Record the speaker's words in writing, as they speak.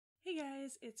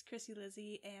guys, it's Krissy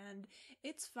Lizzy, and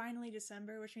it's finally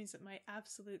December, which means that my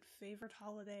absolute favorite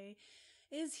holiday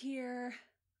is here,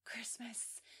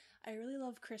 Christmas. I really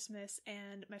love Christmas,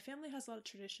 and my family has a lot of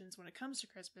traditions when it comes to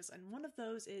Christmas, and one of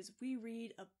those is we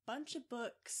read a bunch of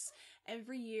books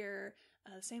every year,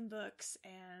 same books,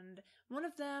 and one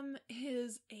of them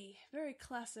is a very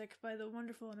classic by the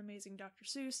wonderful and amazing Dr.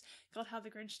 Seuss called How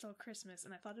the Grinch Stole Christmas,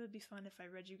 and I thought it would be fun if I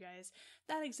read you guys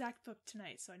that exact book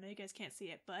tonight. So I know you guys can't see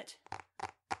it, but I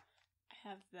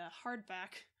have the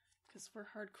hardback, because we're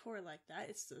hardcore like that.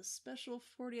 It's the special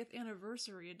 40th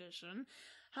anniversary edition,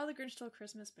 How the Grinch Stole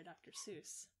Christmas by Dr.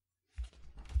 Seuss.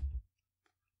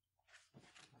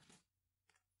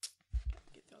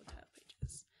 Get through all the title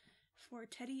pages. For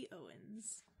Teddy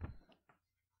Owens.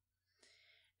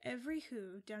 Every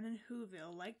Who down in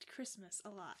Whoville liked Christmas a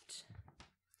lot.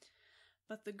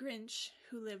 But the Grinch,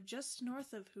 who lived just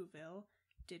north of Whoville,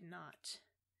 did not.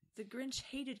 The Grinch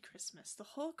hated Christmas the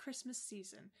whole Christmas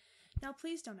season. Now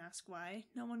please don't ask why,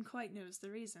 no one quite knows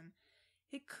the reason.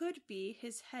 It could be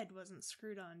his head wasn't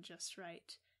screwed on just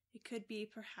right. It could be,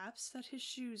 perhaps, that his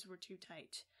shoes were too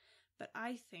tight. But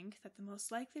I think that the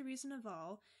most likely reason of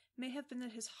all may have been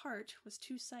that his heart was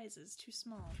 2 sizes too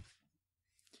small.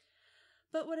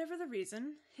 But whatever the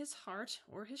reason, his heart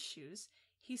or his shoes,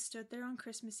 he stood there on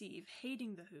Christmas Eve,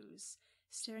 hating the Whos,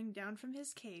 staring down from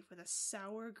his cave with a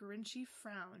sour, grinchy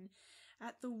frown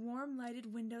at the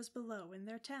warm-lighted windows below in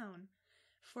their town.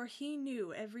 For he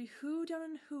knew every Who down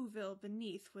in Whoville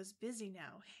beneath was busy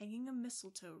now, hanging a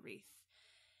mistletoe wreath.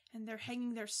 And they're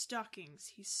hanging their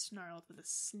stockings, he snarled with a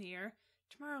sneer.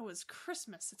 Tomorrow is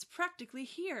Christmas, it's practically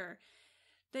here.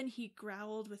 Then he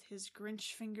growled with his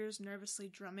Grinch fingers nervously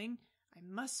drumming, I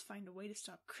must find a way to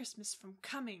stop Christmas from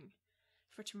coming.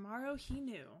 For tomorrow he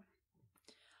knew.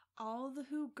 All the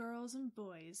Who girls and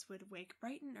boys would wake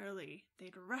bright and early,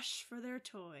 they'd rush for their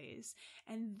toys,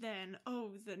 and then,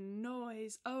 oh the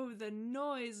noise,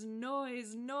 noise,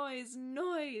 noise,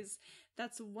 noise!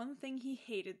 That's one thing he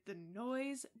hated, the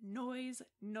noise, noise,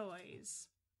 noise.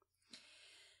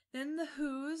 Then the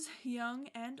Whos, young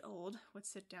and old, would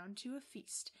sit down to a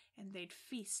feast, and they'd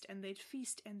feast, and they'd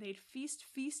feast, and they'd feast,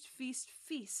 feast, feast,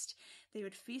 feast. They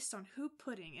would feast on Who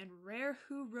pudding and rare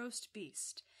Who roast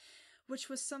beast, which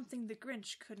was something the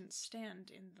Grinch couldn't stand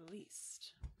in the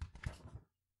least.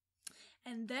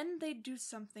 And then they'd do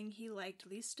something he liked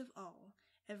least of all.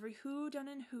 Every Who down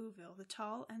in Whoville, the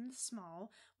tall and the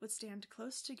small, would stand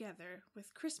close together,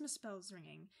 with Christmas bells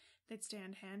ringing. They'd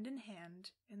stand hand in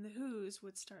hand, and the Whos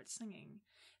would start singing.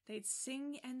 They'd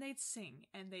sing, and they'd sing,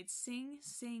 and they'd sing,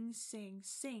 sing, sing,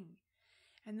 sing.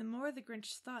 And the more the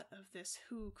Grinch thought of this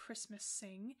Who Christmas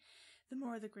sing, the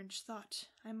more the Grinch thought,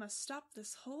 I must stop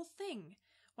this whole thing.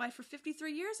 Why, for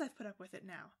 53 years I've put up with it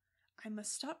now. I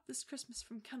must stop this Christmas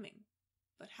from coming.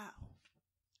 But how?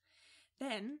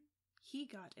 Then he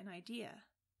got an idea.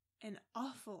 An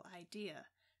awful idea.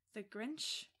 The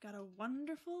Grinch got a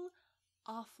wonderful,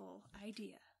 awful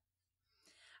idea.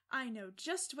 I know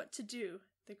just what to do,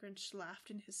 the Grinch laughed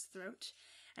in his throat,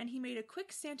 and he made a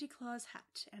quick Santa Claus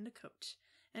hat and a coat.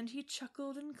 And he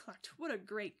chuckled and clucked, what a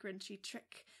great Grinchy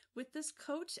trick! With this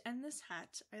coat and this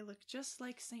hat, I look just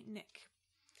like Saint Nick.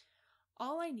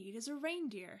 All I need is a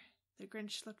reindeer. The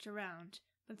Grinch looked around,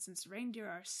 but since reindeer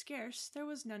are scarce, there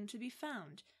was none to be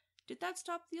found. Did that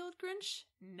stop the old Grinch?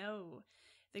 No.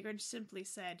 The Grinch simply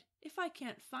said, if I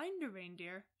can't find a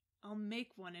reindeer, I'll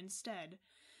make one instead.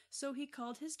 So he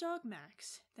called his dog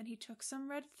Max, then he took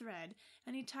some red thread,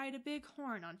 and he tied a big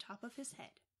horn on top of his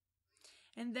head.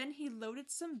 And then he loaded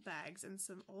some bags and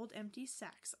some old empty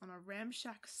sacks on a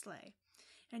ramshack sleigh,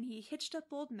 and he hitched up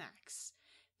old Max.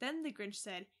 Then the Grinch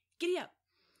said, giddy up!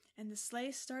 And the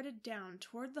sleigh started down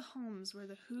toward the homes where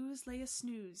the Whos lay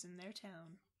a-snooze in their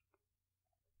town.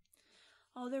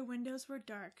 All their windows were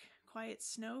dark, quiet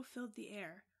snow filled the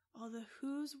air, all the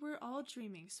Whos were all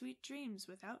dreaming sweet dreams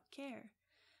without care.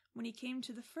 When he came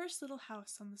to the first little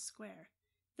house on the square,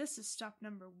 this is stop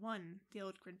number 1, the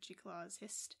old Grinchy Claus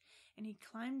hissed, and he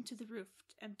climbed to the roof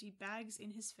to empty bags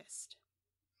in his fist.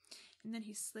 And then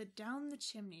he slid down the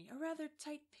chimney, a rather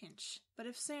tight pinch, but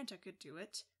if Santa could do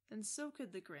it, then so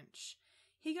could the Grinch.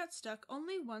 He got stuck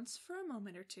only once for a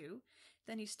moment or two,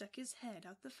 then he stuck his head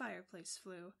out the fireplace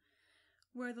flue,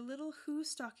 where the little Who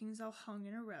stockings all hung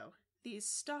in a row. These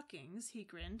stockings, he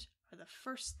grinned, are the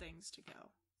first things to go.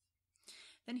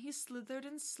 Then he slithered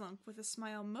and slunk with a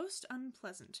smile most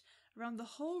unpleasant around the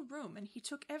whole room, and he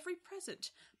took every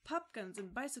present, pop guns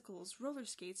and bicycles, roller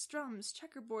skates, drums,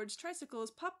 checkerboards,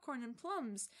 tricycles, popcorn and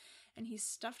plums, and he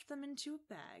stuffed them into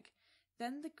a bag.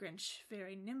 Then the Grinch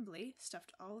very nimbly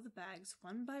stuffed all the bags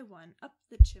one by one up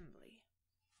the chimbley.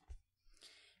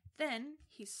 Then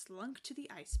he slunk to the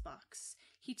icebox.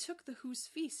 He took the Who's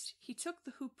feast. He took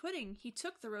the Who pudding. He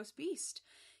took the roast beast.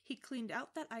 He cleaned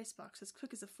out that icebox as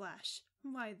quick as a flash.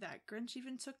 Why, that Grinch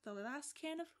even took the last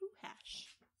can of Who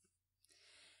hash.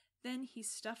 Then he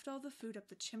stuffed all the food up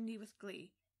the chimney with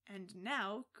glee. And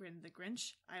now, grinned the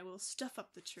Grinch, I will stuff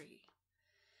up the tree.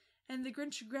 And the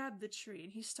Grinch grabbed the tree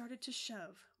and he started to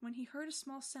shove, when he heard a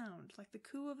small sound like the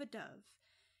coo of a dove.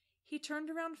 He turned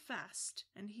around fast,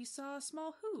 and he saw a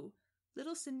small Who,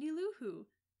 little Cindy Lou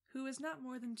Who was not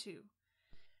more than 2.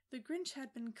 The Grinch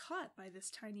had been caught by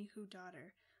this tiny Who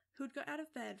daughter, who'd got out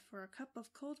of bed for a cup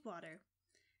of cold water.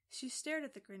 She stared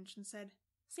at the Grinch and said,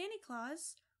 Santa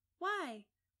Claus, why?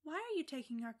 Why are you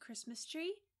taking our Christmas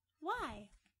tree? Why?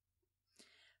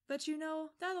 But you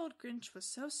know, that old Grinch was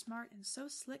so smart and so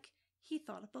slick, he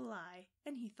thought up a lie,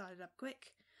 and he thought it up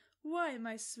quick. Why,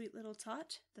 my sweet little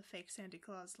tot, the fake Santa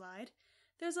Claus lied,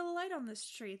 there's a light on this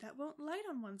tree that won't light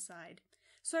on one side,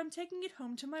 so I'm taking it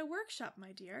home to my workshop,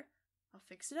 my dear. I'll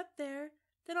fix it up there,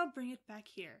 then I'll bring it back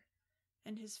here.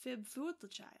 And his fib fooled the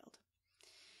child.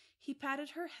 He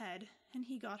patted her head, and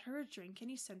he got her a drink,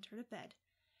 and he sent her to bed.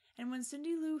 And when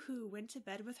Cindy Lou Who went to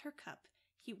bed with her cup,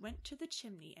 he went to the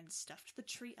chimney and stuffed the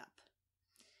tree up.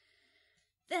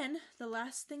 Then the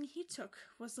last thing he took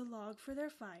was the log for their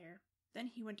fire. Then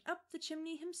he went up the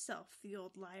chimney himself, the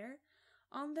old liar.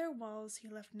 On their walls he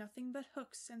left nothing but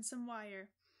hooks and some wire.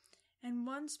 And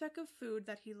one speck of food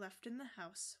that he left in the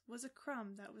house was a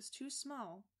crumb that was too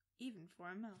small, even for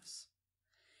a mouse.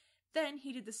 Then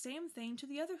he did the same thing to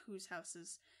the other Who's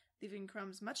houses, leaving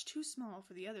crumbs much too small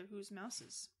for the other Who's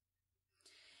mouses.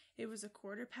 It was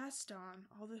 1:15 dawn,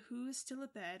 all the Who's still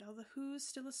abed, all the Who's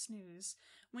still a-snooze,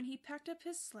 when he packed up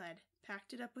his sled,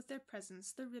 packed it up with their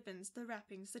presents, the ribbons, the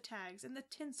wrappings, the tags, and the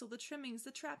tinsel, the trimmings,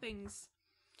 the trappings.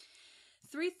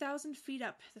 3,000 feet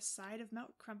up the side of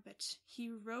Mount Crumpet,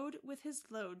 he rode with his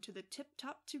load to the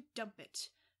tip-top to dump it.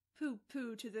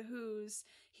 Pooh-pooh to the Who's,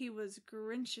 he was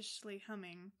Grinchishly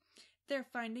humming. They're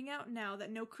finding out now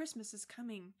that no Christmas is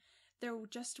coming. They're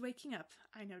just waking up,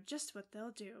 I know just what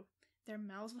they'll do. Their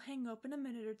mouths will hang open a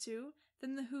minute or two,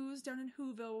 then the Who's down in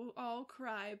Whoville will all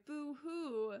cry,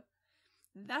 boo-hoo!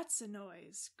 That's a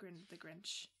noise, grinned the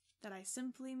Grinch, that I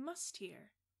simply must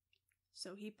hear.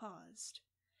 So he paused,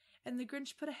 and the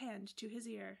Grinch put a hand to his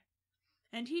ear,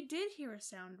 and he did hear a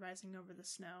sound rising over the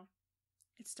snow.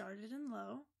 It started in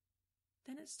low,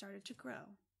 then it started to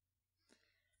grow.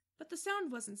 But the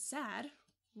sound wasn't sad.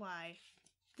 Why,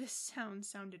 this sound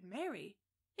sounded merry.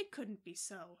 It couldn't be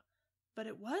so. But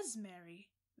it was merry,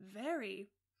 very.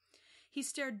 He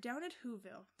stared down at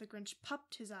Whoville. The Grinch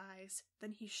popped his eyes.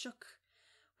 Then he shook.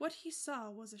 What he saw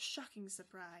was a shocking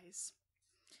surprise.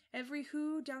 Every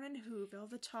Who down in Whoville,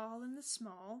 the tall and the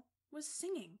small, was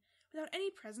singing, without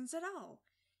any presents at all.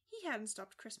 He hadn't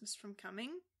stopped Christmas from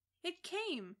coming. It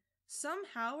came.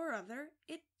 Somehow or other,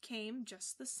 it came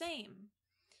just the same.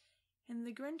 And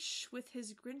the Grinch, with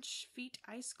his Grinch feet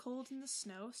ice cold in the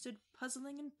snow, stood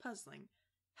puzzling and puzzling.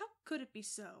 How could it be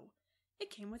so? It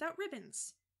came without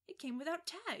ribbons. It came without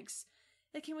tags.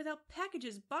 It came without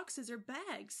packages, boxes, or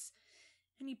bags.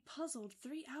 And he puzzled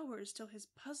 3 hours till his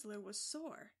puzzler was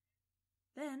sore.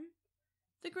 Then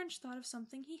the Grinch thought of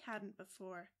something he hadn't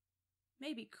before.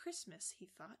 Maybe Christmas, he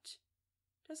thought,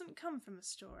 doesn't come from a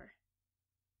store.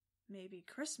 Maybe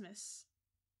Christmas,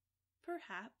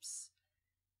 perhaps,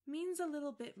 means a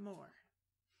little bit more.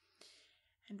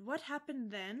 And what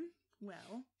happened then?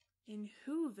 Well, in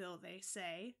Whoville they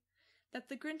say that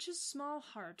the Grinch's small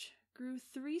heart grew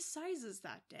 3 sizes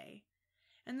that day,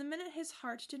 and the minute his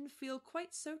heart didn't feel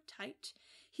quite so tight,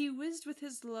 he whizzed with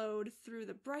his load through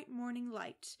the bright morning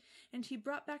light, and he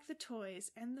brought back the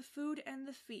toys and the food and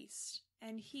the feast,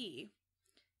 and he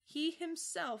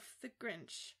himself, the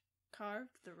Grinch,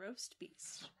 carved the roast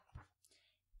beast.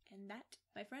 And that,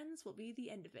 my friends, will be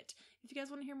the end of it. If you guys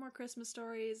want to hear more Christmas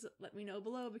stories, let me know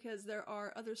below, because there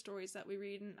are other stories that we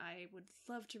read, and I would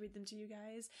love to read them to you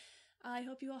guys. I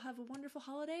hope you all have a wonderful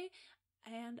holiday,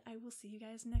 and I will see you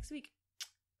guys next week.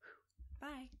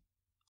 Bye!